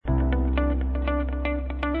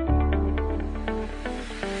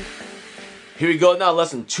Here we go now,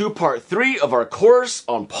 lesson 2, part 3 of our course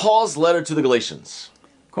on Paul's letter to the Galatians.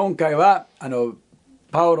 今回は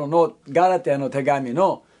パウロのガラテヤの手紙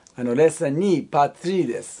のレッスン2パート3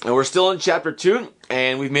です。 And we're still in chapter 2,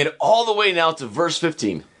 and we've made it all the way now to verse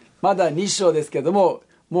 15. まだ2章ですけども、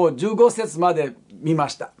もう15節まで見ま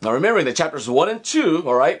した。 Now remembering that chapters 1 and 2,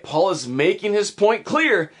 all right, Paul is making his point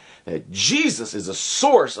clear that Jesus is the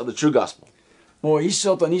source of the true gospel. もう1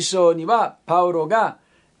章と2章にはパウロが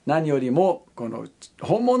何よりもこの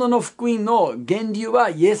本物の福音の源流は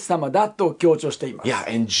イエス様だと強調しています。 Yeah,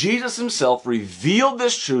 and Jesus himself revealed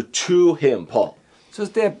this truth to him, Paul. そ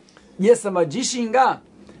してイエス様自身が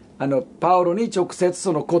パウロに直接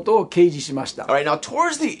そのことを掲示しました。 All right, now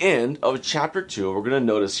towards the end of chapter 2, we're going to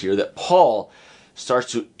notice here that Paul starts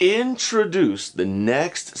to introduce the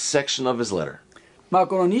next section of his letter.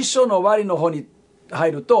 この2章の終わりの方に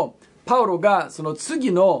入ると、パウロがその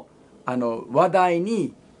次の話題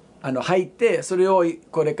に入ってそれを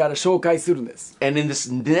これから紹介するんです。 And in the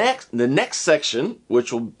next section,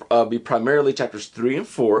 which will be primarily chapters 3 and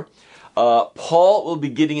 4, Paul will be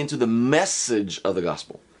getting into the message of the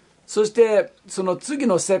gospel. そしてその次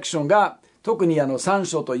のセクションが特に3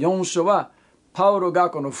章と4章はパウロ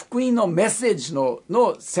がこの福音のメッセージの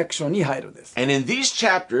セクションに入るんです。 And in these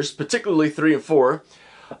chapters, particularly 3 and 4,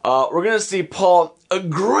 we're going to see Paul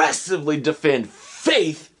aggressively defend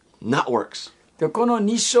faith, not works. でこの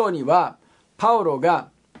2章にはパウロが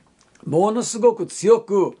ものすごく強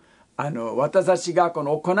く私たちがこ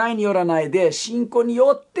の行いによらないで信仰に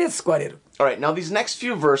よって救われる。 All right, now these next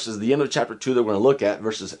few verses, the end of chapter 2 that we're going to look at,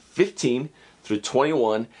 verses 15 through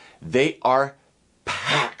 21, they are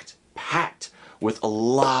packed with a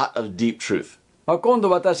lot of deep truth. 今度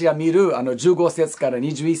私が見る15節から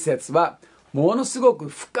21節はものすごく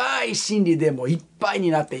深い真理でもいっぱいに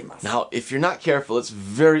なっています。 Now, if you're not careful, it's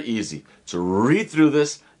very easy to read through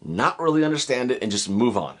this, not really understand it, and just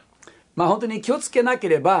move on. 本当に気をつけなけ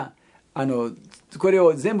ればこれ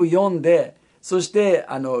を全部読んでそして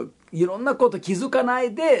いろんなこと気づかな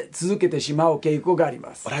いで続けてしまう傾向があり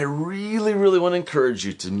ます。 But I really want to encourage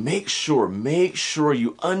you to make sure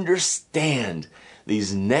you understand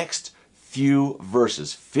these next few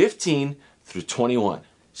verses, 15 through 21.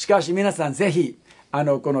 しかし皆さんぜひこ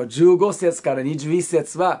の15節から21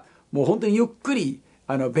節はもう本当にゆっくり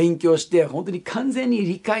勉強して本当に完全に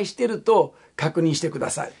理解していると確認してくだ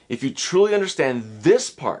さい。 If you truly understand this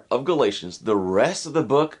part of Galatians, the rest of the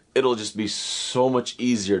book, it'll just be so much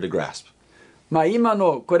easier to grasp. 今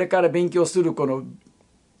のこれから勉強するこの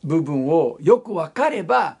部分をよく分かれ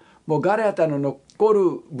ばもうガラテヤの残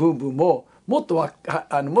る部分ももっと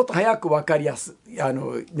早く分かりやすく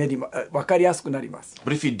なります。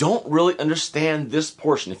 But if you don't really understand this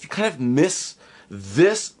portion, if you kind of miss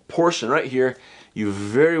this portion right here, you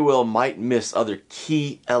very well might miss other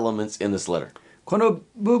key elements in this letter. この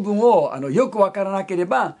部分をよく分からなけれ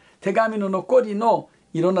ば手紙の残りの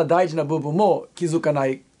いろんな大事な部分も気づかな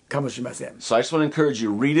いかもしれません。 So I just want to encourage you,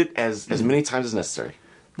 read it as many times as necessary.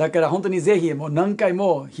 だから本当にぜひもう何回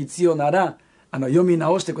も必要なら読み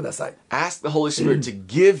直してください。 Ask the Holy Spirit to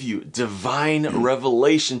give you divine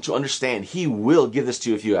revelation to understand. He will give this to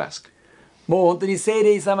you if you ask. もう本当に聖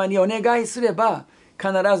霊様にお願いすれば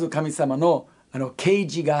必ず神様の啓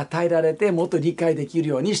示が与えられてもっと理解できる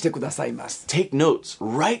ようにしてくださいます。 Take notes.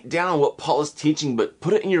 Write down what Paul is teaching, but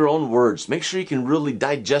put it in your own words. Make sure you can really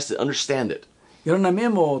digest it, understand it. いろんなメ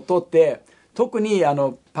モを取って特に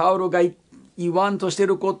パウロが言わんとしてい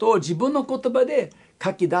ることを自分の言葉で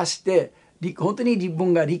書き出して本当に自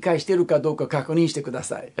分が理解しているかどうか確認してくだ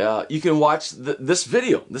さい。You can watch this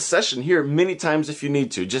video, this session here many times if you need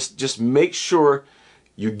to. Just make sure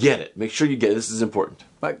you get it. Make sure you get it. This is important.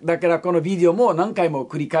 だからこのビデオも何回も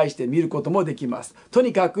繰り返して見ることもできます。と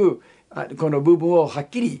にかくこの部分をはっ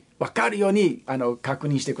きり分かるように確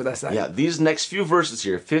認してください。Yeah, these next few verses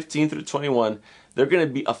here, 15 through 21, they're going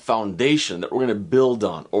to be a foundation that we're going to build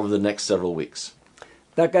on over the next several weeks.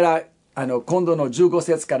 だから今度の15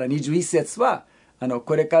節から21節は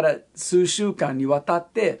これから数週間にわたっ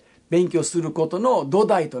て勉強することの土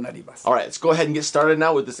台となります。 All right, let's go ahead and get started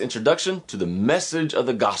now with this introduction to the message of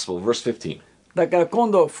the gospel, verse 15. だから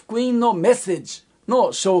今度福音のメッセージ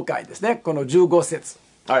の紹介ですね。この15節。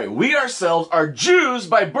 All right, we ourselves are Jews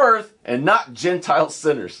by birth and not Gentile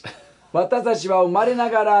sinners. 私たちは生まれな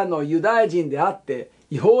がらのユダヤ人であって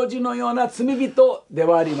異邦人のような罪人で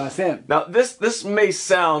はありません。 Now, this may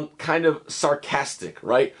sound kind of sarcastic,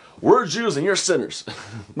 right? We're Jews and you're sinners.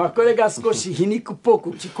 これが少し皮肉っぽ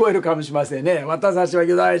く聞こえるかもしれませんね。私たちは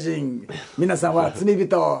ユダヤ人、皆さんは罪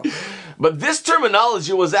人。But this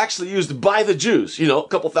terminology was actually used by the Jews, a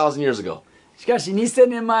couple thousand years ago. しかし2000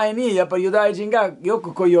年前にやっぱりユダヤ人がよ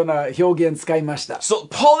くこういうような表現使いました。 So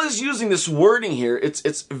Paul is using this wording here.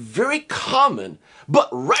 It's very common, but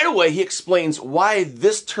right away he explains why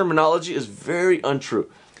this terminology is very untrue.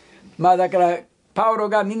 まあだからパウロ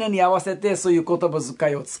が皆に合わせてそういう言葉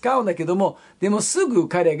遣いを使うんだけども、でもすぐ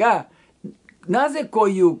彼がなぜこ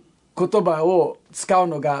ういう言葉を使う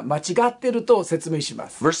のが間違ってると説明しま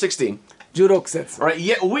す。 Verse 16. 16節。 All right,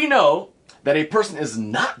 yet we know that a person is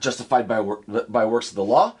not justified by works of the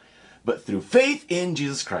law, but through faith in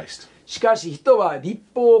Jesus Christ. しかし人は律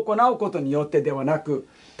法を行うことによってではなく、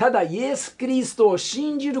ただイエス・キリストを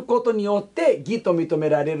信じることによって義と認め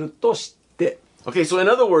られると知って。 Okay, so in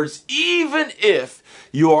other words, even if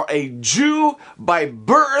you are a Jew by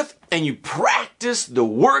birth and you practice the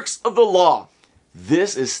works of the law,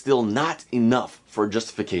 this is still not enough for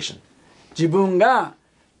justification. 自分が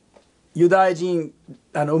ユダヤ人、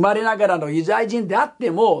生まれながらのユダヤ人であっ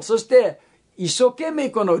ても、そして一生懸命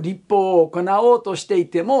この律法を行おうとしてい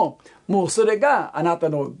ても、もうそれがあなた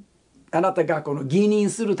がこの義人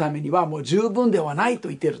するためにはもう十分ではないと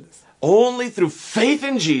言ってるんです。 Only through faith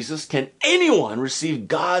in Jesus can anyone receive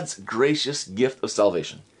God's gracious gift of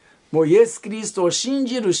salvation. もうイエス・キリストを信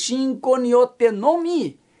じる信仰によっての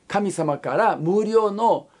み、神様から無料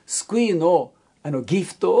の救いのギ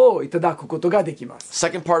フトをいただくことができます。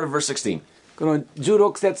 Second part of verse 16. この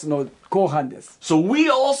16節の後半です。 So we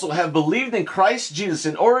also have believed in Christ Jesus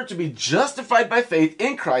in order to be justified by faith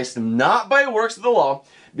in Christ, not by works of the law,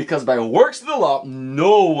 because by works of the law,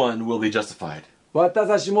 no one will be justified. 私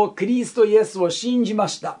たちもキリストイエスを信じま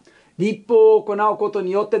した。律法を行うこと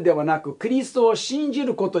によってではなく、キリストを信じ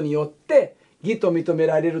ることによって義と認め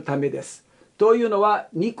られるためです。というのは、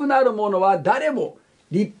肉なる者は誰も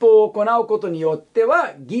律法を行うことによって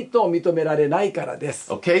は義と認められないからで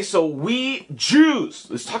す。 Okay, so we Jews,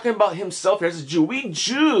 he's talking about himself here as a Jew, we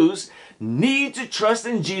Jews need to trust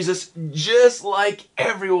in Jesus just like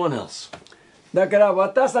everyone else. だから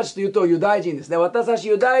私たちというとユダヤ人ですね。私たち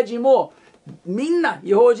ユダヤ人もみんな、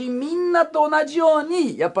違法人みんなと同じよう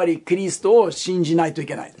にやっぱりキリストを信じないとい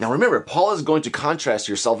けない。 Now remember, Paul is going to contrast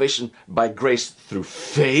your salvation by grace through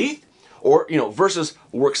faith or, versus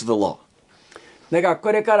works of the law. だから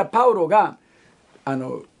これからパウロが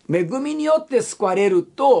恵みによって救われる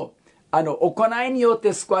と行いによっ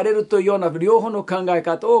て救われるというような両方の考え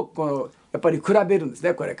方をやっぱり比べるんです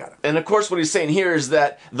ね、これから。 And of course, what he's saying here is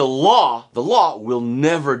that the law will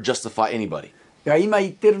never justify anybody. 今言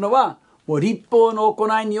ってるのはもう律法の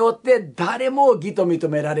行いによって誰も義と認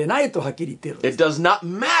められないとはっきり言ってるんです。 It does not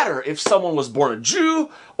matter if someone was born a Jew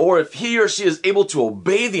or if he or she is able to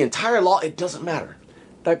obey the entire law. It doesn't matter.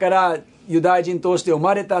 だからユダヤ人として生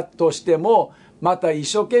まれたとしても、また一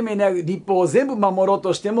生懸命ね律法を全部守ろう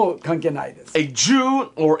としても関係ないです。 A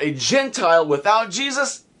Jew or a Gentile without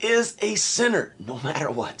Jesus is a sinner, no matter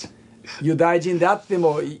what. ユダヤ人であって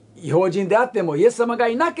も違法人であってもイエス様が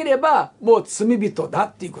いなければもう罪人だ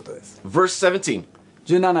っていうことです。 Verse 17.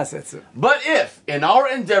 17節。 But if, in our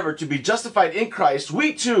endeavor to be justified in Christ,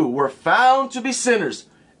 we too were found to be sinners,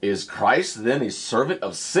 is Christ then a servant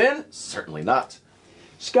of sin? Certainly not.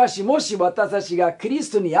 しかしもし私たちがキリ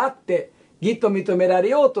ストにあって義と認められ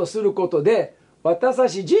ようとすることで私た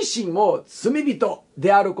ち自身も罪人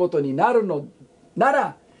であることになるのな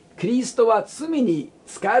ら、キリストは罪に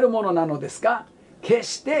使えるものなのですか？決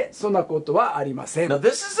してそんなことはありません。 Now, this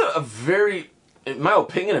is a very, in my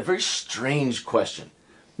opinion, a very strange question.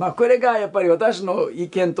 これがやっぱり私の意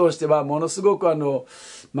見としてはものすごく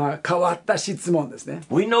変わった質問ですね。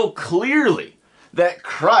 We know clearly that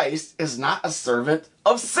Christ is not a servant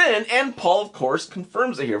of sin, and Paul, of course,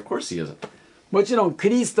 confirms it here. Of course he isn't. もちろんキ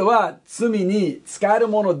リストは罪に使える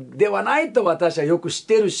ものではないと私はよく知っ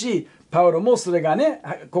てるし、パウロもそれがね、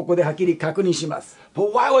ここではっきり確認します。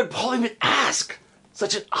 But why would Paul even ask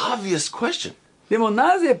such an obvious question? でも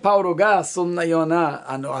なぜパウロがそんなよう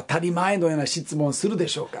な当たり前のような質問をするで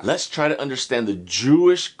しょうか。 Let's try to understand the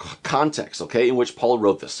Jewish context, okay, in which Paul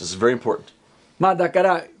wrote this. This is very important. だか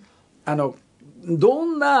らど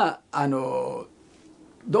んな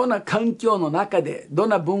環境の中でどん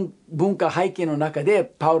な文化背景の中で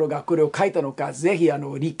パウロがこれを書いたのかぜひ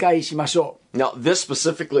理解しましょう。 Now, this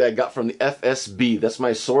specifically I got from the FSB. That's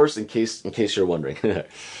my source in case you're wondering.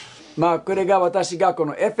 これが私がこ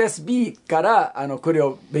の FSB からこれ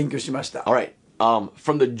を勉強しました。 All right.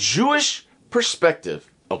 From the Jewish perspective,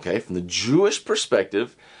 okay, from the Jewish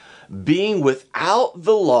perspective, being without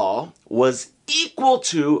the law was equal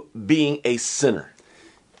to being a sinner.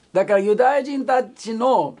 だからユダヤ人たち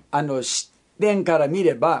の視点から見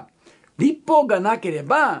れば、律法がなけれ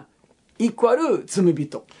ばイコール罪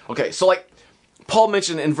人。 Okay, so like Paul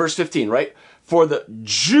mentioned in verse 15, right? For the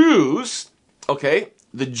Jews, okay,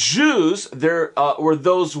 the Jews, there were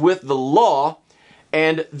those with the law,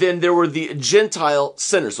 and then there were the Gentile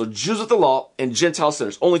sinners. So Jews with the law and Gentile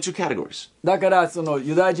sinners. Only two categories. だからその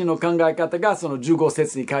ユダヤ人の考え方がその15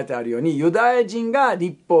節に書いてあるように、ユダヤ人が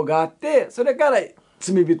律法があって、それから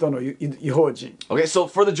罪人の違法人。Okay, so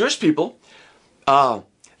for the Jewish people,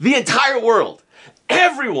 the entire world,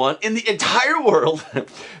 everyone in the entire world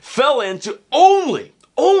fell into only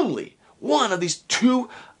one of these two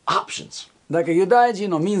options. だからユダヤ人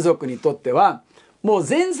の民族にとっては、もう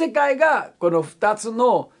全世界がこの2つ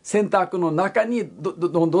の選択の中に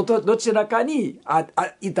どちらかに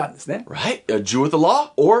いたんですね。Right? A Jew with the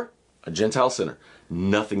law or a Gentile sinner.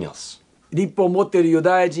 Nothing else. 律法を持っているユ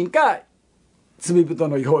ダヤ人か罪人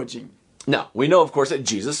の違法人。Now, we know, of course, that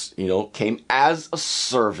Jesus, came as a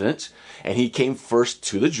servant, and he came first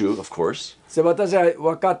to the Jew, of course. それ私は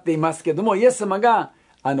分かっていますけども、イエス様が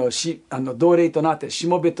同霊となってし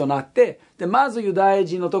もべとなってでまずユダヤ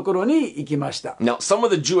人のところに行きました。 Now, some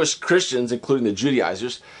of the Jewish Christians, including the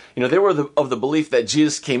Judaizers, they were of the belief that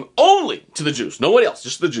Jesus came only to the Jews. No one else,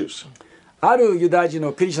 just the Jews. あるユダヤ人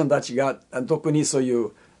のクリスチャンたちが特にそうい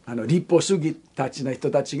う立法主義たちの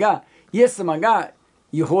人たちがイエス様が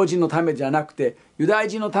違法人のためじゃなくてユダヤ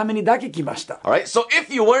人のためにだけ来ました。 All right, so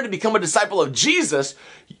if you wanted to become a disciple of Jesus,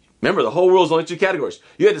 remember, the whole world is only two categories.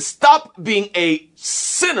 You had to stop being a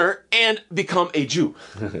sinner and become a Jew.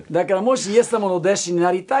 だからもしイエス様の弟子に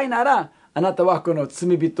なりたいならあなたはこの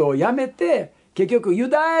罪人をやめて結局ユ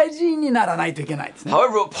ダヤ人にならないといけないですね。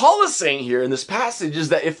 However, what Paul is saying here in this passage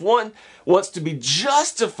is that if one wants to be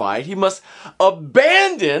justified, he must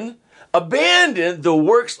abandon the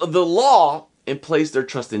works of the law and place their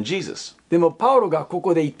trust in Jesus. でもパウロがこ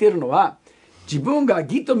こで言ってるのは自分が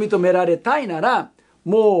義と認められたいなら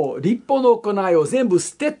もう律法の行いを全部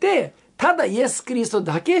捨ててただイエス・キリスト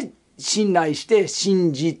だけ信頼して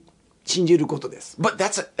信じることです。 But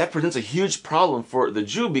that presents a huge problem for the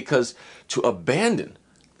Jew because to abandon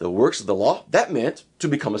the works of the law, that meant to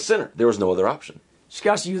become a sinner. There was no other option. し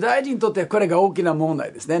かしユダヤ人にとってこれが大きな問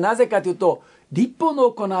題ですね。なぜかというと律法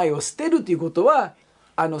の行いを捨てるということは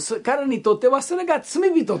彼にとってはそれが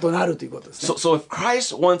罪人となるということですね。So if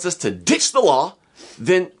Christ wants us to ditch the law,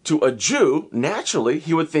 then to a Jew, naturally,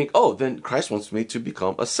 he would think, oh, then Christ wants me to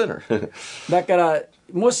become a sinner. だから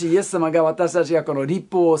もしイエス様が私たちがこの律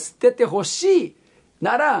法を捨ててほしい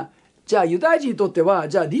ならじゃあユダヤ人にとっては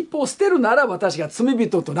じゃあ律法を捨てるなら私が罪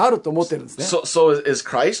人となると思ってるんですね。 So is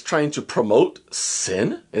Christ trying to promote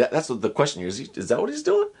sin? That's what the question here is. Is that what he's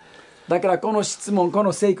doing? だからこの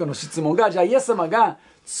聖句の質問がじゃあイエス様が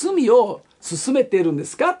罪を進めているんで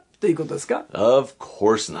すかということですか？ Of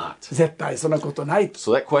course not. 絶対そんなことない。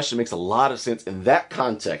 So that question makes a lot of sense in that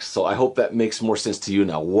context. So I hope that makes more sense to you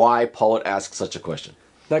now. Why Paul would ask such a question.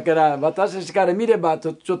 だから私たちから見ればち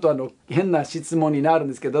ょっと変な質問になるん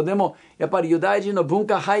ですけどでもやっぱりユダヤ人の文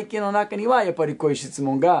化背景の中にはやっぱりこういう質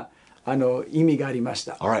問が意味がありまし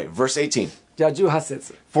た。 All right, verse 18. じゃあ18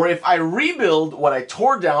節。 For if I rebuild what I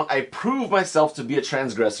tore down, I prove myself to be a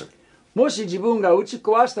transgressor. もし自分が打ち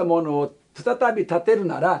壊したものを再び建てる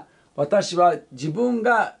なら私は自分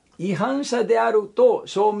が違反者であると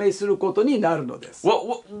証明することになるのです。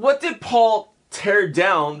 What did Paul tear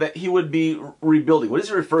down that he would be rebuilding? What is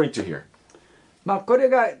he referring to here? これ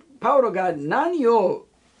がパウロが何を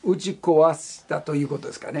打ち壊したということ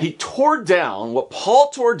ですかね。 He tore down, what Paul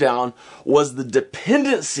tore down was the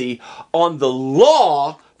dependency on the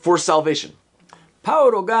law for salvation. パ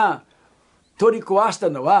ウロが取り壊した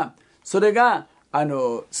のはそれが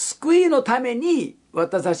救いのために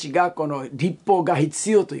私たちがこの律法が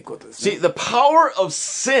必要ということですね。 See, the power of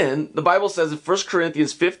sin, the Bible says in 1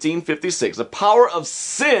 Corinthians 15:56, the power of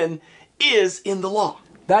sin is in the law.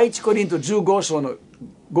 第一コリント15章の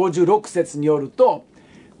56節によると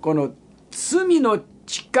この罪の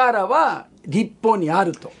力は律法にあ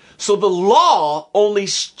ると。 So the law only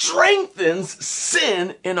strengthens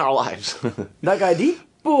sin in our lives. だから律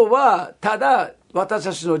法はただ私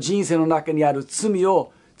たちの人生の中にある罪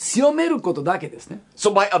を強めることだけですね。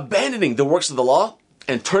 So by abandoning the works of the law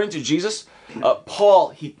and turning to Jesus,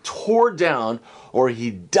 Paul, he tore down or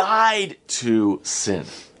he died to sin.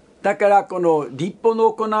 だからこの律法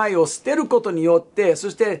の行いを捨てることによってそ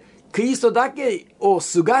してキリストだけを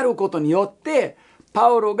すがることによってパ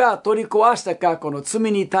ウロが取り壊したかこの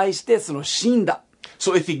罪に対してその死んだ。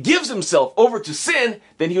 So if he gives himself over to sin,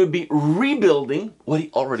 then he would be rebuilding what he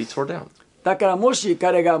already tore down. だからもし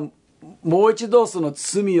彼がもう一度その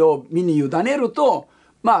罪を身に委ねると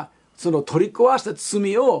その取り壊した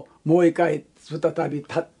罪をもう一回再び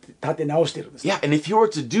立て直してるんです。 Yeah, and if he were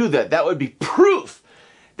to do that, that would be proof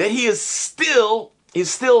that he is still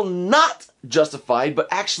not justified, but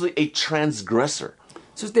actually a transgressor.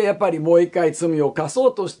 そしてやっぱりもう一回罪を犯そ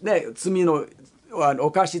うとして、罪の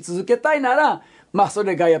犯し続けたいなら、まあそ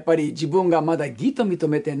れがやっぱり自分がまだ義と認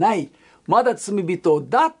めてない、まだ罪人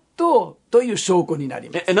だという証拠になり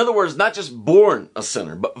ます。In other words, not just born a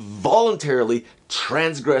sinner, but voluntarily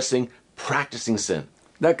transgressing, practicing sin.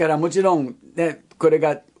 だからもちろん、ね、これ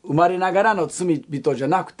が生まれながらの罪人じゃ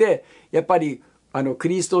なくて、やっぱりク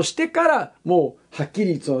リストをしてからもうはっき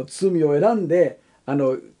りその罪を選んで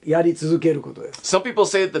やり続けることです。Some people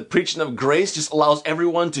say that the preaching of grace just allows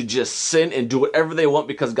everyone to just sin and do whatever they want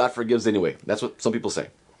because God forgives anyway. That's what some people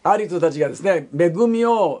say. ある人たちがですね、恵み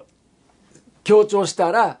を強調し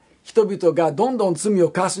たら人々がどんどん罪を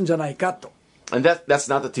犯すんじゃないかと。And that's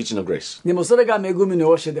not the teaching of grace. でもそれが恵み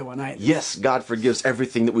の教えではないです。Yes, God forgives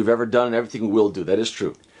everything that we've ever done and everything we will do. That is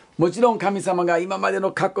true. もちろん神様が今まで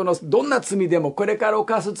の過去のどんな罪でもこれから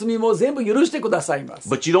犯す罪も全部許してくださいます。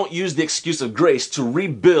But you don't use the excuse of grace to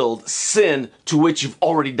rebuild sin to which you've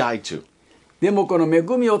already died to. でもこの恵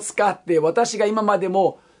みを使って私が今まで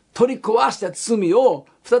も取り壊した罪を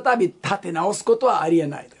再び立て直すことはありえ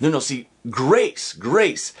ないです。No, see, grace,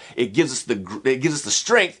 it gives us the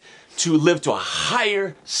strength to live to a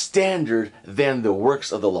higher standard than the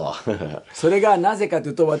works of the law. それがなぜかと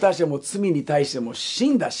いうと、私はもう罪に対しても死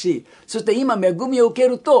んだし、そして今恵みを受け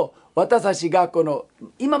ると、私たちがこの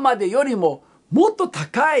今までよりももっと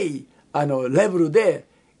高いレベルで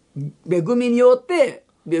恵みによって、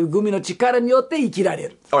恵みの力によって生きられ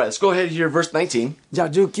る。All right, let's go ahead here, verse 19. じゃあ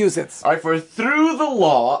19節。All right, for through the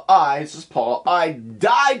law, this is Paul, I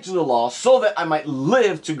died to the law so that I might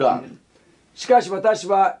live to God. しかし私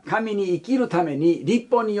は神に生きるために律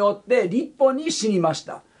法によって律法に死にまし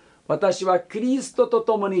た。私はキリストと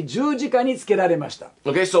共に十字架につけられました。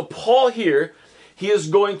Okay, so Paul here, he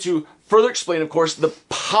is going to further explain, of course, the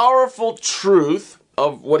powerful truth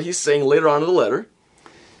of what he's saying later on in the letter.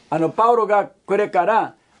 パウロがこれか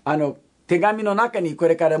ら手紙の中にこ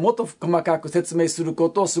れからもっと細かく説明するこ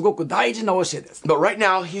とをすごく大事な教えです。But right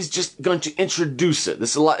now, he's just going to introduce it.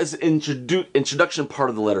 This is an introduction part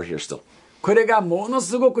of the letter here still. これがもの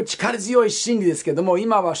すごく力強い真理ですけども、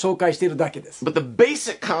今は紹介しているだけです。But the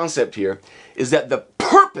basic concept here is that the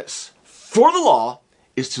purpose for the law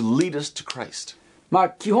is to lead us to Christ. まあ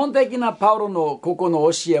基本的なパウロのここの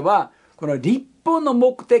教えは、この律法の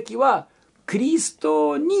目的はキリス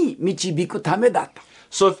トに導くためだと。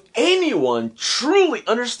So if anyone truly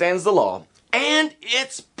understands the law and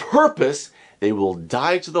its purpose, they will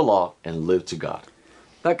die to the law and live to God.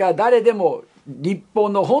 だから誰でも律法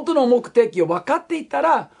の本当の目的を分かっていた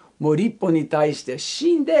ら、もう律法に対して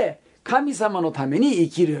死んで神様のために生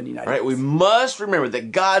きるようになります。Right? We must remember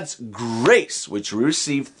that God's grace, which we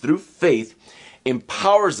receive through faith,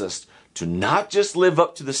 empowers us to not just live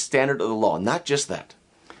up to the standard of the law, not just that.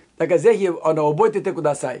 だからぜひ覚えててく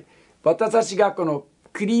ださい。私たちがこの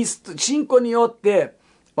キリスト信仰によって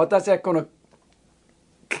私はこの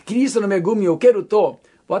キリストの恵みを受けると、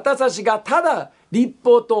私たちがただ律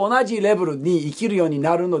法と同じレベルに生きるように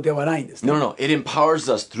なるのではないんです、ね。No. It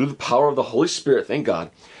empowers us through the power of the Holy Spirit, thank God,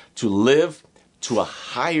 to live to a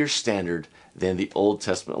higher standard than the Old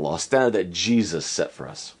Testament law, a standard that Jesus set for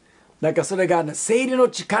us. だからそれが、聖霊の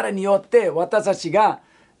力によって私たちが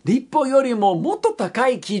律法よりももっと高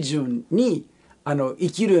い基準に生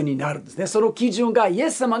きるようになるんですね。その基準がイエ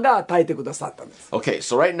ス様が与えてくださったんです。Okay,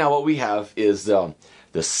 so right now what we have is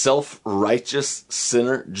the self-righteous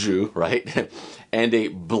sinner Jew, right? And a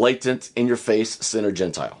blatant, in-your-face sinner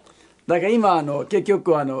Gentile. だから今結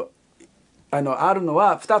局あるの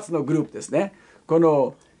は2つのグループですね。こ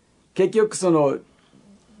の結局その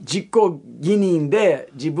自己義認で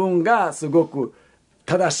自分がすごく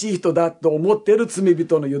正しい人だと思っている罪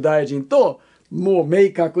人のユダヤ人と、もう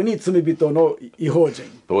明確に罪人の異邦人。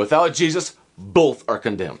But without Jesus, both are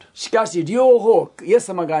condemned. しかし両方イエス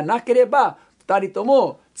様がなければ2人と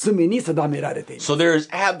も罪に定められています。So there is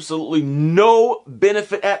absolutely no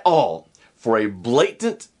benefit at all for a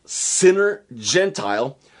blatant sinner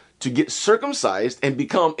Gentile to get circumcised and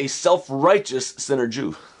become a self-righteous sinner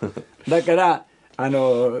Jew. だから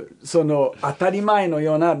その当たり前の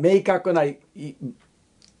ような明確な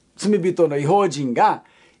罪人の異邦人が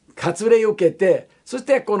割礼を受けて、そし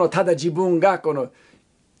てこのただ自分がこの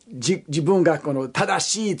正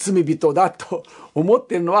しい罪人だと思っ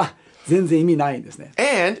ているのは全然意味ないんですね。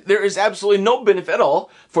And there is absolutely no benefit at all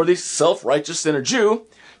for the self-righteous sinner Jew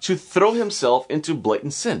to throw himself into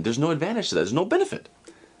blatant sin. There's no advantage to that. There's no benefit.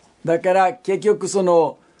 だから結局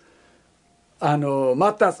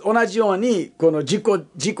また同じようにこの自己義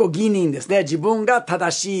認ですね。自分が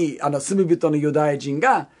正しい罪人のユダヤ人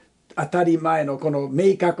が当たり前のこの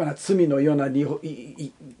明確な罪のような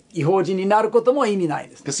違法人になることも意味ないん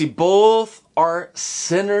です。Because see, both are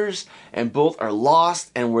sinners and both are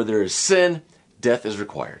lost, and where there is sin, death is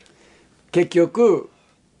required. 結局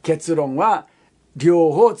結論は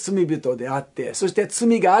両方罪人であって、そして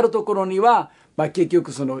罪があるところには、結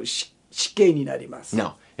局その死刑になります。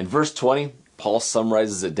Now, in verse 20, Paul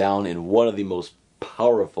summarizes it down in one of the most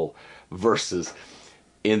powerful verses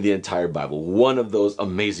in the entire Bible. One of those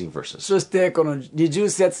amazing verses. そしてこの20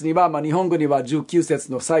節には、日本語には19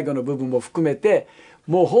節の最後の部分も含めて、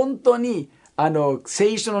もう本当に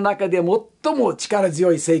聖書の中で最も力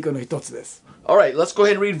強い聖句の一つです。All right, let's go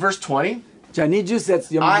ahead and read verse 20. じゃあ20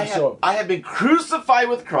節読みましょう。I have been crucified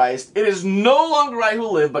with Christ. It is no longer I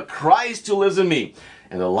who live, but Christ who lives in me.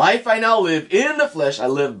 And the life I now live in the flesh, I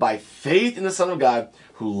live by faith in the Son of God,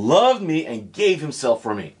 who loved me and gave himself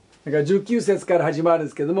for me. だから19節から始まるんで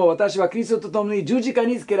すけども、私はキリストと共に十字架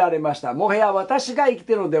につけられました。もはや私が生き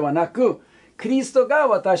ているのではなく、キリストが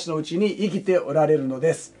私のうちに生きておられるの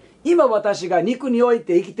です。今私が肉におい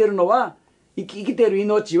て生きているのは、生きている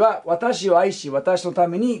命は私を愛し、私のた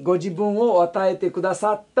めにご自分を与えてくだ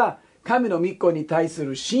さった神の御子に対す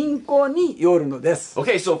る信仰によるのです。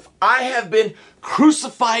Okay, so I have been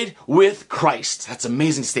crucified with Christ. That's an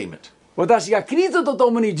amazing statement. 私がキリストと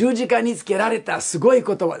共に十字架につけられたすごい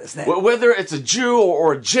言葉ですね。Whether it's a Jew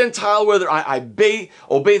or a Gentile, whether I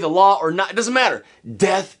obey the law or not, it doesn't matter.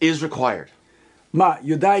 Death is required.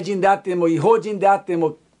 ユダヤ人であっても違法人であって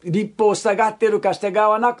も、律法を従っているか従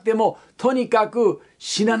わなくても、とにかく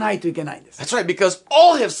死なないといけないんです。That's right, because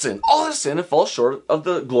all have sinned and fall short of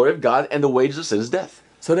the glory of God, and the wages of sin is death.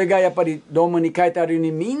 それがやっぱりローマに書いてあるよう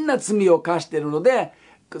に、みんな罪を犯しているので、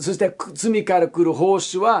そして罪から来る報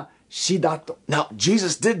酬は死だと。Now,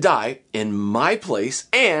 Jesus did die in my place,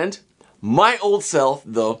 and my old self,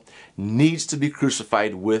 though, needs to be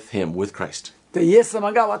crucified with him, with Christ. でイエス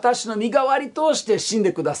様が私の身代わりとして死ん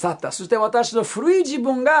でくださった。そして私の古い自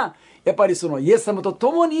分がやっぱりそのイエス様と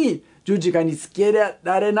共に十字架につけ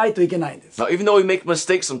られないといけないんです。Now, even though we make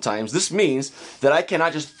mistakes sometimes, this means that I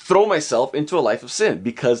cannot just throw myself into a life of sin,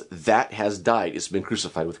 because that has died. It's been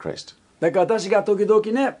crucified with Christ. だから私が時々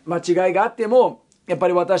ね、間違いがあっても、やっぱ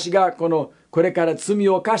り私がこれから罪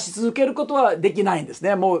を犯し続けることはできないんです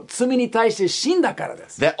ね。もう罪に対して死んだからで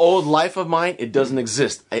す。That old life of mine, it doesn't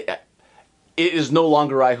exist. It is no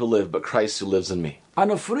longer I who live, but Christ who lives in me.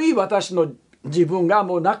 古い私の自分が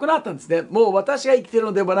もうなくなったんですね。もう私が生きている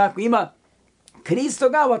のではなく、今キリスト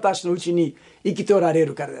が私のうちに生きておられ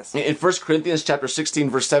るからです。In 1 Corinthians chapter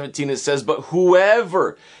 16, verse 17, it says, "But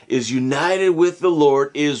whoever is united with the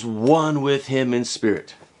Lord is one with him in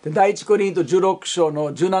spirit." 第一コリント16章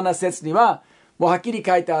の17節にはもうはっきり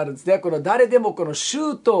書いてあるんですね。この誰でもこの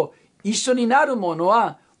主と一緒になるもの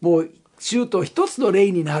はもう主と一つの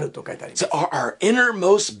霊になると書いてあります。So our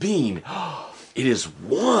innermost being, it is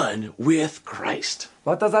one with Christ.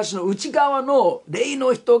 私たちの内側の霊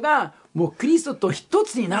の人がもうキリストと一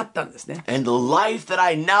つになったんですね。And the life that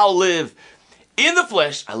I now live in the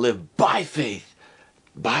flesh, I live by faith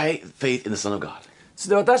in the Son of God. そし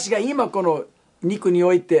て私が今この肉に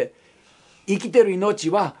おいて生きている命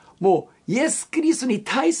はもうイエス・キリストに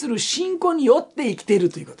対する信仰によって生きている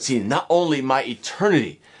ということです。See, not only my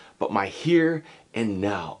eternity, but my here and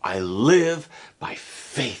now, I live by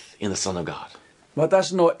faith in the Son of God.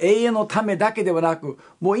 私の永遠のためだけではなく、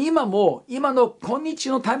もう今の今日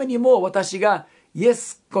のためにも私がイエ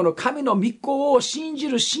ス、この神の御子を信じ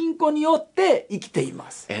る信仰によって生きていま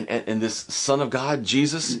す。And this Son of God,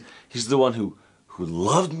 Jesus, He's the one who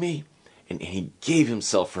loved me and He gave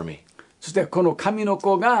Himself for me. そしてこの神の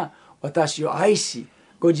子が私を愛し、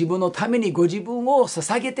ご自分のためにご自分を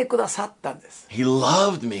捧げてくださったんです。He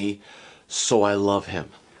loved me, so I love Him.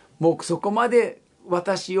 もうそこまで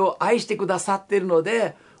私を愛してくださっているの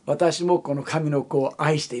で、私もこの神の子を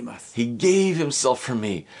愛しています。He gave Himself for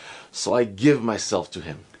me, so I give myself to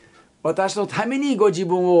Him. 私のためにご自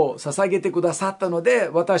分を捧げてくださったので、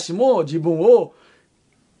私も自分を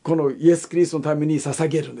このイエス・キリストのために捧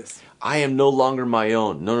げるんです。I am no longer my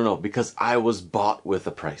own. No, because I was bought with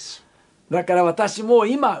a price. だから私も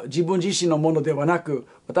今自分自身のものではなく、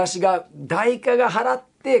私が代価が払っ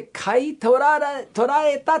て買い取ら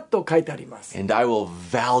れたと書いてあります。And I will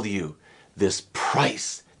value this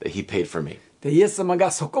price that He paid for me. でイエス様が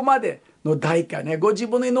そこまでの代価ね、ご自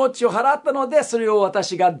分の命を払ったので、それを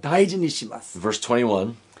私が大事にします。Verse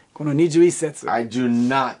 21. この21節。I do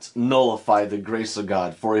not nullify the grace of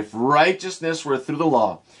God, for if righteousness were through the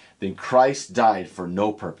law, then Christ died for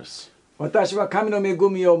no purpose. 私は神の恵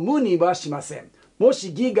みを無にはしません。も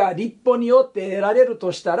し義が律法によって得られる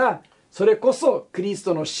としたら、それこそキリス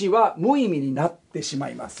トの死は無意味になってしま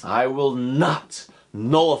います。I will not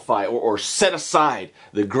nullify or set aside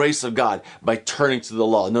the grace of God by turning to the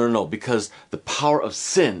law. No, no, no, because the power of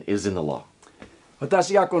sin is in the law.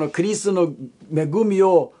 私がこのキリストの恵み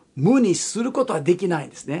を無にすることはできないん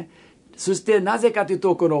ですね。そしてなぜかという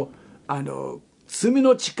と、この罪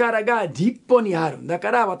の力が律法にある。だ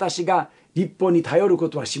から私が律法に頼るこ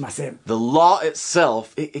とはしません。The law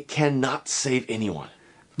itself, it cannot save anyone.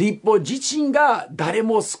 律法自身が誰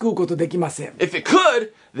も救うことできません。If it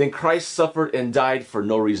could, then Christ suffered and died for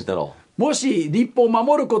no reason at all. もし律法を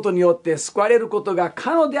守ることによって救われることが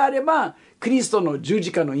可能であれば、キリストの十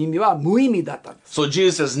字架の意味は無意味だったんです。So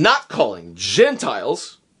Jesus is not calling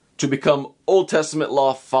Gentiles to become Old Testament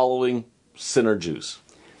law following sinner Jews.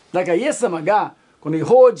 だからイエス様がこの異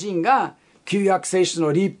邦人が旧約聖書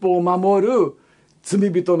の律法を守る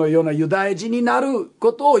罪人のようなユダヤ人になる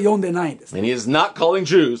ことを読んでないんです。And he is not calling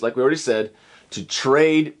Jews, like we already said, to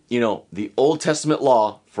trade, the Old Testament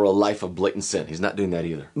law for a life of blatant sin. He's not doing that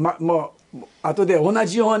either. もう後で同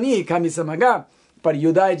じように神様がやっぱり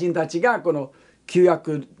ユダヤ人たちがこの旧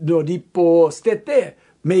約の律法を捨てて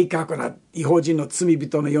明確な異邦人の罪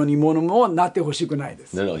人のようにものもなってほしくないで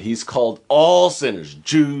す。No, no, he's called all sinners,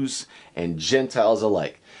 Jews and Gentiles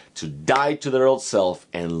alike, to die to their old self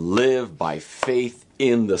and live by faith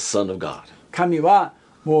in the Son of God. 神は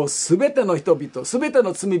もうすべての人々、すべて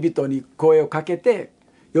の罪人に声をかけて、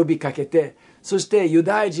呼びかけて、そしてユ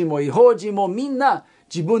ダヤ人も異邦人もみんな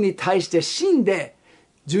自分に対して死んで、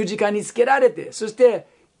十字架につけられて、そして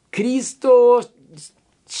キリストを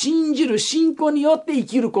信じる信仰によって生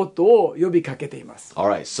きることを呼びかけています。All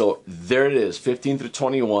right, so there it is, 15 through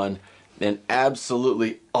 21, an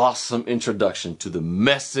absolutely awesome introduction to the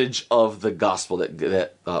message of the gospel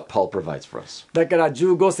that Paul provides for us. だから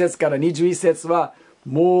15節から21節は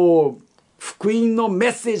もう福音のメ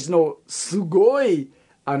ッセージのすごい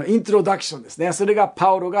イントロダクションですね。それが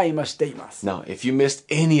パウロが今しています。Now, if you missed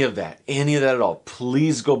any of that at all,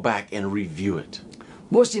 please go back and review it.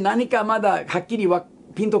 もし何かまだはっきり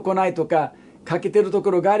ピンとこないとか欠けてると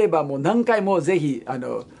ころがあればもう何回もぜひ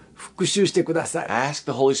復習してください。 Ask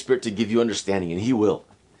the Holy Spirit to give you understanding, and He will.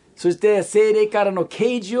 そして聖霊からの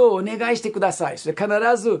啓示をお願いしてください。そして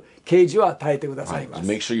必ず啓示を与えてくださいます。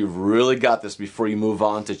 Make sure you've really got this before you move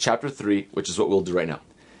on to chapter 3, which is what we'll do right now.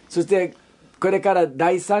 そしてこれから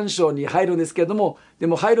第3章に入るんですけども、で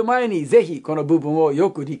も入る前にぜひこの部分を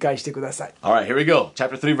よく理解してください。 All right, here we go.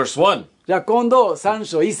 Chapter 3, verse 1. じゃあ今度3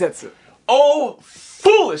章1節。Oh,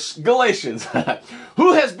 foolish Galatians,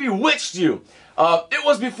 who has bewitched you? It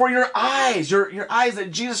was before your eyes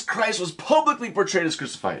that Jesus Christ was publicly portrayed as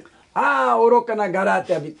crucified. ああ、愚かなガラ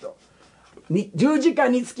テヤ人。十字架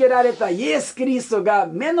につけられたイエス・キリストが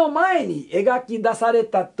目の前に描き出され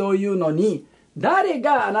たというのに、誰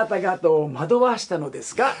があなた方を惑わしたので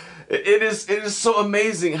すか？ It is so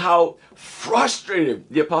amazing how frustrated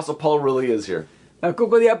the Apostle Paul really is here. こ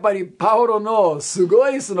こでやっぱりパウロのすご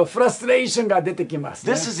いそのフラストレーションが出てきます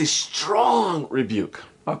ね。This is a strong rebuke.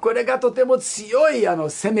 これがとても強い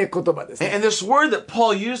責め言葉ですね。And this word that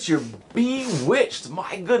Paul used here, bewitched,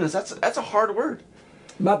 my goodness, that's a hard word.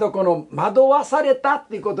 またこの惑わされたっ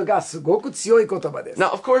ていうことがすごく強い言葉です。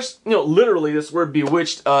 Now, of course, literally this word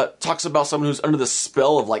bewitched talks about someone who's under the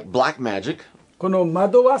spell of like black magic. この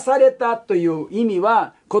惑わされたという意味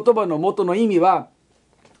は、言葉の元の意味は、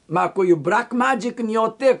こういうブラックマジックに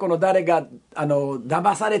よってこの誰が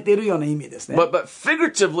騙されているような意味ですね。But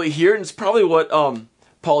figuratively here, and it's probably what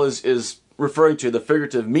Paul is referring to, the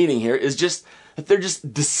figurative meaning here is just that they're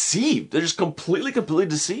just deceived. They're just completely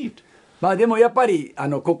deceived. でもやっぱり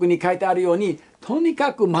ここに書いてあるようにとに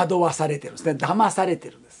かく惑わされてるんですね。騙されて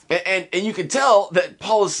るんです。And you can tell that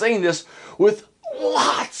Paul is saying this with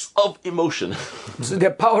lots of emotion. それ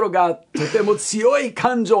でパウロがとても強い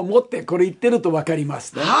感情を持ってこれ言ってると分かりま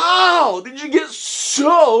すね。How did you get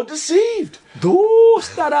so deceived? どう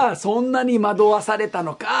したらそんなに惑わされた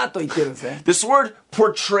のかと言ってるんですね。This word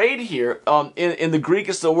portrayed here in the Greek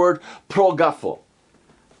is the word progapho.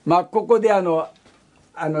 ここで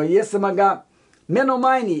イエス様が目の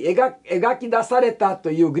前に描き出された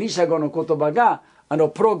というギリシャ語の言葉が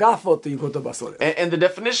プロガフォという言葉そうです。And the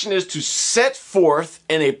definition is to set forth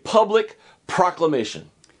in a public proclamation.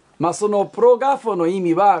 そのプロガフォの意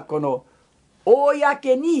味はこの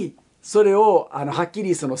公にそれをはっき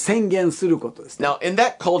り宣言することです、ね。Now, in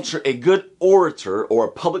that culture, a good orator or a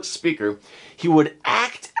public speaker, he would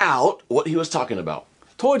act out what he was talking about.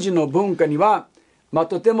 当時の文化には、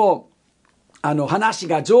とても話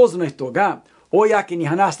が上手な人が公に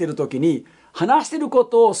話しているときに話しているこ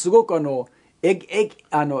とをすごく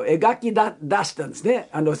描き出したんですね。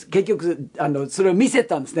結局それを見せ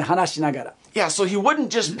たんですね、話しながら。Yeah, so he wouldn't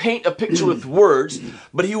just paint a picture with words,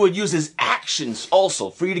 but he would use his actions also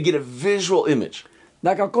for you to get a visual image.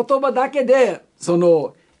 だから言葉だけで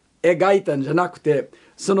描いたんじゃなくて、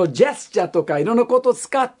そのジェスチャーとかいろんなことを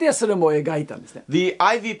使ってそれも描いたんですね。The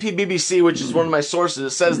IVP BBC, which is one of my sources,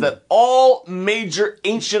 says that all major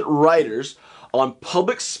ancient writers on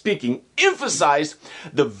public speaking emphasized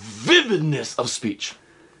the vividness of speech.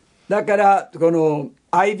 だからこの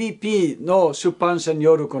IVP の出版社に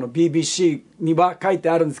よるこの BBC には書いて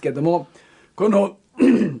あるんですけども、この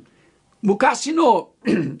昔の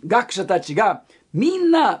学者たちがみ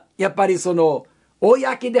んなやっぱり公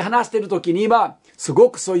で話している時にはす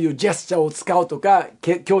ごくそういうジェスチャーを使うとか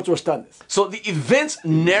強調したんです。So the events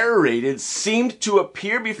narrated seemed to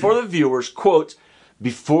appear before the viewers, quote,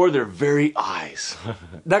 before their very eyes.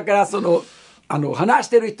 だから話し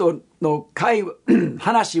ている人の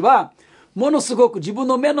話はものすごく自分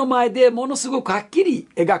の目の前でものすごくはっきり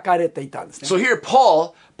描かれていたんですね。So here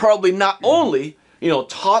Paul probably not only,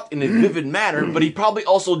 taught in a vivid manner, but he probably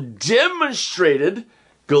also demonstrated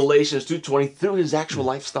Galatians 2:20 through his actual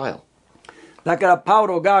lifestyle. だからパウ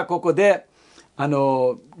ロがここで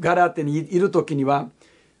ガラテにいる時には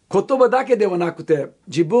言葉だけではなくて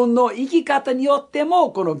自分の生き方によって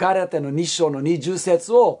もこのガラテの2章の20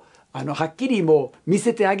節をはっきりもう見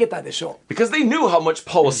せてあげたでしょう。Because they knew how much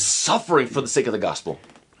Paul was suffering for the sake of the gospel.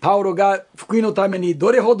 パウロが福音のために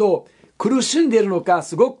どれほど苦しんでいるのか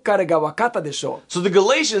すごく彼が分かったでしょう。So the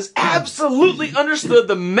Galatians absolutely understood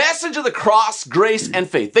the message of the cross, grace, and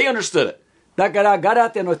faith. They understood it. だからガ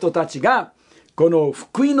ラテの人たちがこの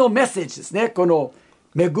福音のメッセージですね、この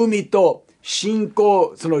恵みと信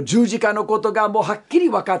仰、その十字架のことがもうはっきり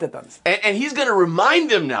分かってたんです。And he's going to remind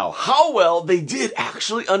them now how well they did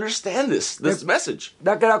actually understand this message.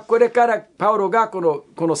 だからこれからパウロがこの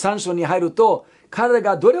3章に入ると彼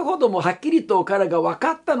がどれほどもはっきりと彼が分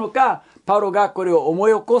かったのか、パウロがこれを思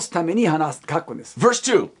い起こすために書くんです。Verse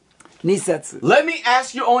 2. 2節 Let me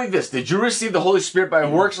ask you only this. Did you receive the Holy Spirit by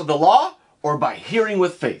works of the law or by hearing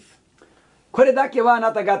with faith? これだけはあ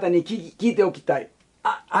なた方に聞いておきたい。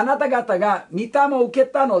あなた方が御霊を受け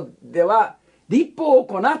たのでは律法を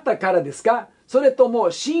行ったからですか、それと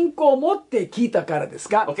も信仰を持って聞いたからです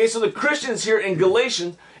か。 Okay, so the Christians here in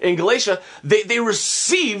Galatia, they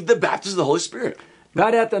received the baptism of the Holy Spirit.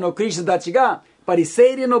 ガラテのクリスチャンたちがやっぱり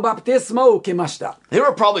聖霊のバプテスマを受けました。 They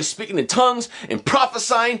were probably speaking in tongues and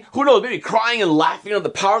prophesying. Who knows? Maybe crying and laughing on the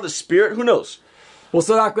power of the Spirit. Who knows? お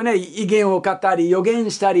そらくね、異言を語り予言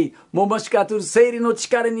したり、もしかすると聖霊の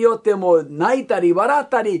力によっても泣いたり笑っ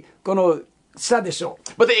たりしたでしょ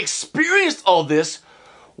う。 But they experienced all this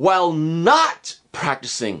while not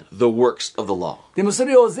practicing the works of the law. でもそ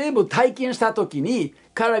れを全部体験したときに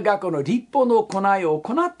彼がこの律法の行いを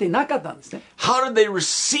行っていなかったんですね。 How did they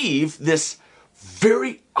receive this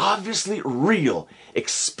very obviously real,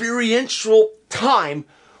 experiential time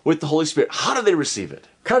with the Holy Spirit? How did they receive it?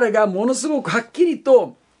 彼がものすごくはっきり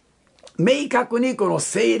と明確にこの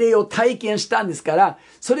聖霊を体験したんですから、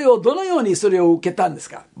それをどのようにそれを受けたんです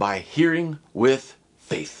か。 By hearing with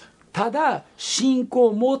faith. ただ信仰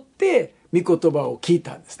を持って御言葉を聞い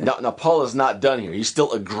たんですね。 Now, Paul is not done here. He's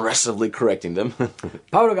still aggressively correcting them.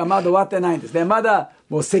 パウロがまだ終わってないんですね。まだ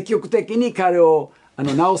もう積極的に彼を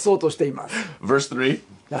直そうとしています。 Verse 3.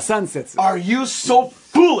 3節 Are you so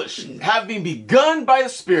foolish? Having begun by the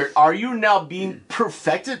Spirit, are you now being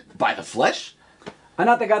perfected by the flesh? あ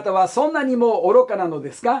なた方はそんなにも愚かなの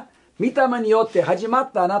ですか。御霊によって始ま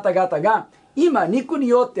ったあなた方が今肉に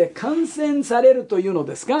よって完成されるというの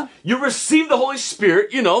ですか。 You received the Holy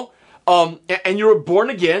Spirit, and you were born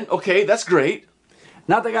again. Okay, that's great.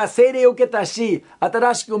 あなたが聖霊を受けたし、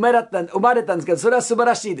新しく生まれたんですけど、それは素晴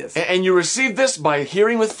らしいです。 And you received this by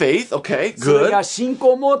hearing with faith. Okay, それ good. が信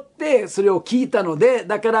仰を持ってそれを聞いたので、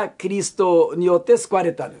だからキリストによって救わ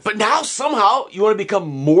れたんです。 But now somehow you want to become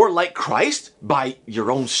more like Christ by your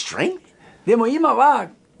own strength? でも今は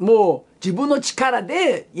もう自分の力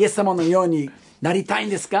でイエス様のようになりたいん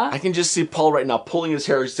ですか。 I can just see Paul right now pulling his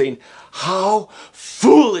hair and saying, how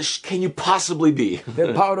foolish can you possibly be?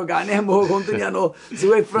 でパウロがね、もう本当にす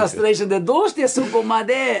ごいフラストレーションで、どうしてそこま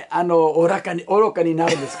で愚かにな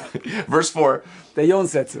るんですか。 Verse 4. で4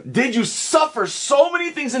節 Did you suffer so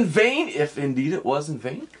many things in vain, if indeed it was in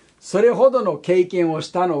vain? それほどの経験をし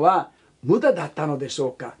たのは無駄だったのでしょ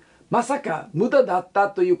うか。まさか無駄だった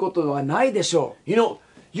ということはないでしょう。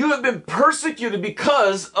 You have been persecuted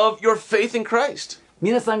because of your faith in Christ.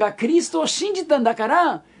 皆さんがキリストを信じたんだか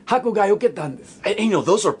ら迫害を受けたんです。 And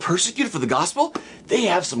those who are persecuted for the gospel, they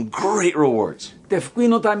have some great rewards. で福音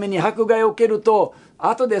のために迫害を受けると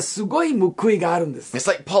後ですごい報いがあるんです。 It's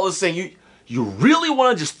like Paul is saying, you really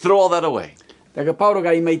want to just throw all that away. だからパウロ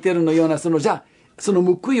が今言ってるのような、じゃあその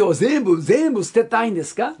報いを全部捨てたいんで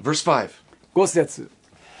すか？ Verse 5. 5節。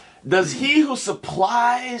Does he who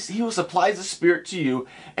supplies the Spirit to you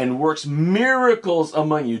and works miracles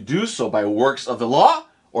among you do so by works of the law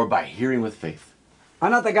or by hearing with faith? あ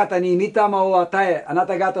なた方に御霊を与え、あな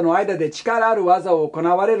た方の間で力ある技を行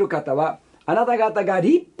われる方は、あなた方が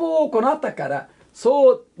律法を行ったから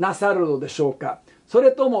そうなさるのでしょうか？そ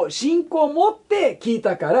れとも信仰を持って聞い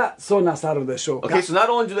たからそうなさるでしょうか？ Okay, so not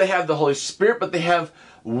only do they have the Holy Spirit, but they have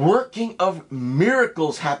working of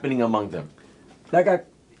miracles happening among them. だから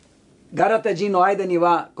ガラテ人の間に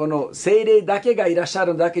はこの聖霊だけがいらっしゃ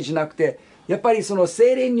るだけじゃなくて、やっぱりその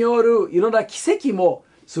聖霊によるいろんな奇跡も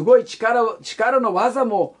すごい力の技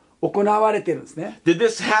も行われてるんですね。Did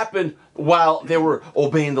this happen while they were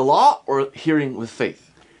obeying the law or hearing with faith?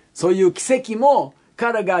 そういう奇跡も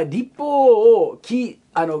彼が律法を行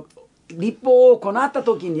った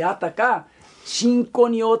時にあったか、信仰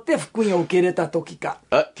によって福音を受け入れた時か。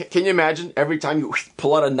Can you imagine every time you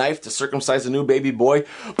pull out a knife to circumcise a new baby boy,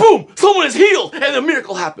 boom, someone is healed and a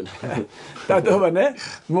miracle happened. 例えばね、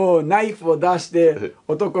もうナイフを出して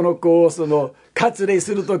男の子を割礼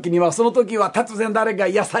する時には、その時は突然誰が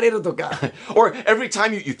癒されるとか。Or every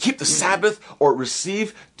time you keep the Sabbath or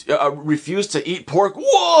refuse to eat pork,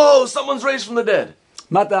 whoa, someone's raised from the dead.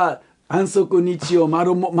 また安息日を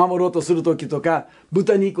守ろうとする時とか、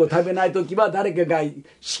豚肉を食べない時は誰かが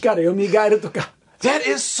死からよみがえるとか。 That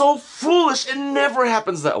is so foolish. It never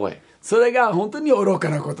happens that way. それが本当に愚か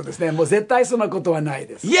なことですね。もう絶対そんなことはない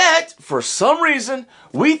です。 Yet, for some reason,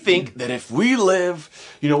 we think that if we live,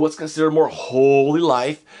 what's considered a more holy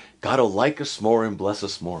life, God will like us more and bless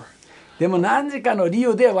us more. でも何時かの理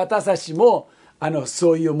由で私たちも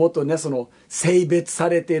そういうもっとね、性別さ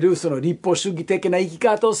れている立法主義的な生き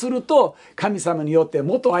方をすると、神様によって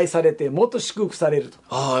もっと愛されて、もっと祝福されると。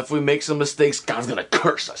Oh, if we make some mistakes, God's going to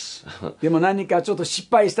curse us. でも何かちょっと失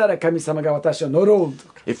敗したら神様が私を呪うと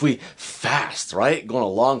か。If we fast, right? Go on a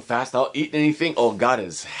long fast, without eating anything, oh, God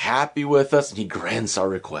is happy with us and He grants our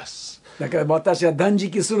requests. だから私は断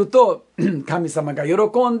食すると、神様が喜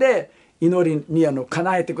んで、祈りに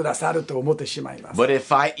叶えてくださると思ってしまいます。 But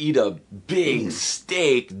if I eat a big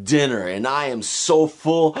steak dinner and I am so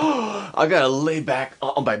full, I gotta lay back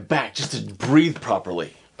on my back just to breathe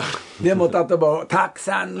properly. でも例えばたく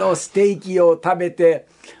さんのステーキを食べて、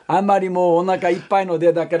あんまりもうお腹いっぱいの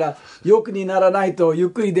で、だから欲にならないとゆっ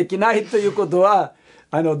くりできないということは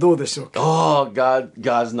どうでしょうか。 Oh,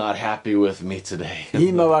 God's not happy with me today.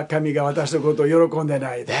 今は神が私のことを喜んで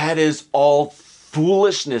ない。 That is all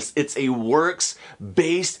foolishness. It's a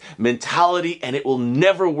works-based mentality and it will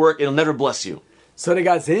never work. It'll never bless you. それ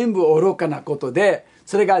が全部愚かなことで、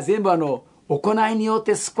それが全部行いによっ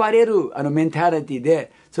て救われるメンタリティ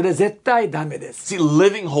で、それ絶対ダメです。 See,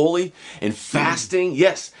 living holy and fasting,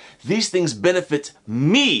 yes, these things benefit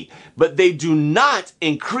me, but they do not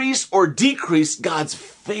increase or decrease God's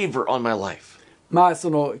favor on my life. まあ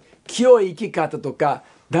清い生き方とか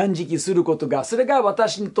断食することが、それが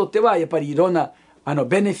私にとってはやっぱりいろんな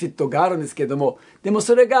ベネフィットがあるんですけども、でも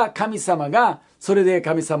それが神様がそれで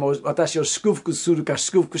神様を私を祝福するか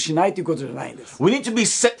祝福しないということじゃないんです。 We need to be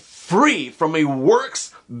set free from a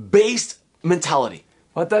works-based mentality.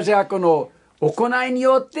 私はこの行いに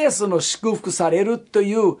よって祝福されると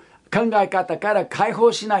いう考え方から解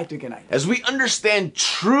放しないといけない。 As we understand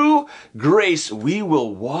true grace, we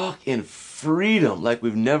will walk in freedom like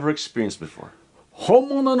we've never experienced before. 本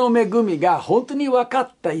物の恵みが本当に分か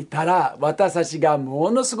っていたら、私たちが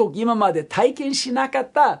ものすごく今まで体験しなか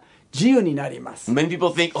った自由になります。 Many people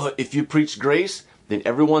think, oh, if you preach grace, then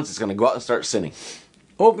everyone's just going to go out and start sinning.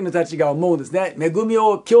 多くの人たちが思うんですね。恵み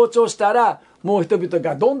を強調したら、もう人々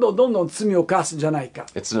がどんどん罪を犯すんじゃないか。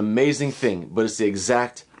 It's an amazing thing, but it's the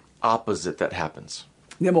exact opposite that happens.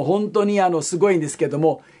 でも本当にすごいんですけど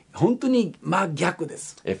も、本当に真逆で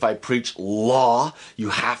す。 If I preach law, you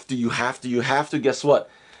have to, guess what?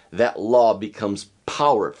 That law becomes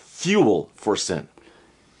power, fuel for sin.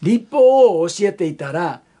 律法を教えていた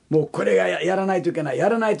ら、もうこれがやらないといけない、や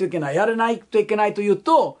らないといけない、やらないといけないという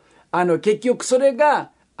と、結局それ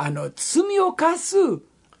が罪を犯す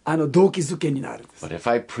動機づけになるんです。 But if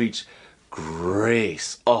I preach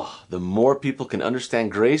grace, the more people can understand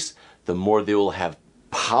grace, the more they will have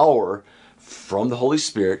power from the Holy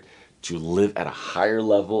Spirit to live at a higher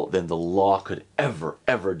level than the law could ever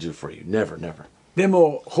do for you. Never. で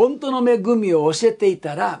も本当の恵みを教えてい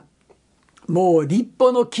たら、もう律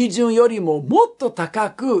法の基準よりももっと高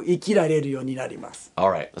く生きられるようになります。 All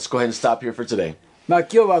right, let's go ahead and stop here for today. まあ今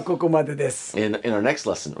日はここまでです。In our next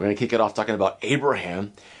lesson, we're going to kick it off talking about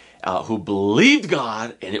Abraham, who believed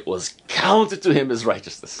God and it was counted to him as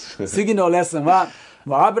righteousness. 次のレッスンは、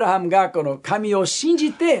もうアブラハムがこの神を信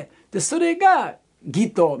じて、でそれが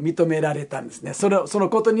義と認められたんですね。その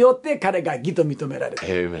ことによって彼が義と認められた。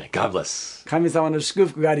Amen. God bless. 神様の祝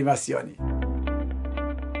福がありますように。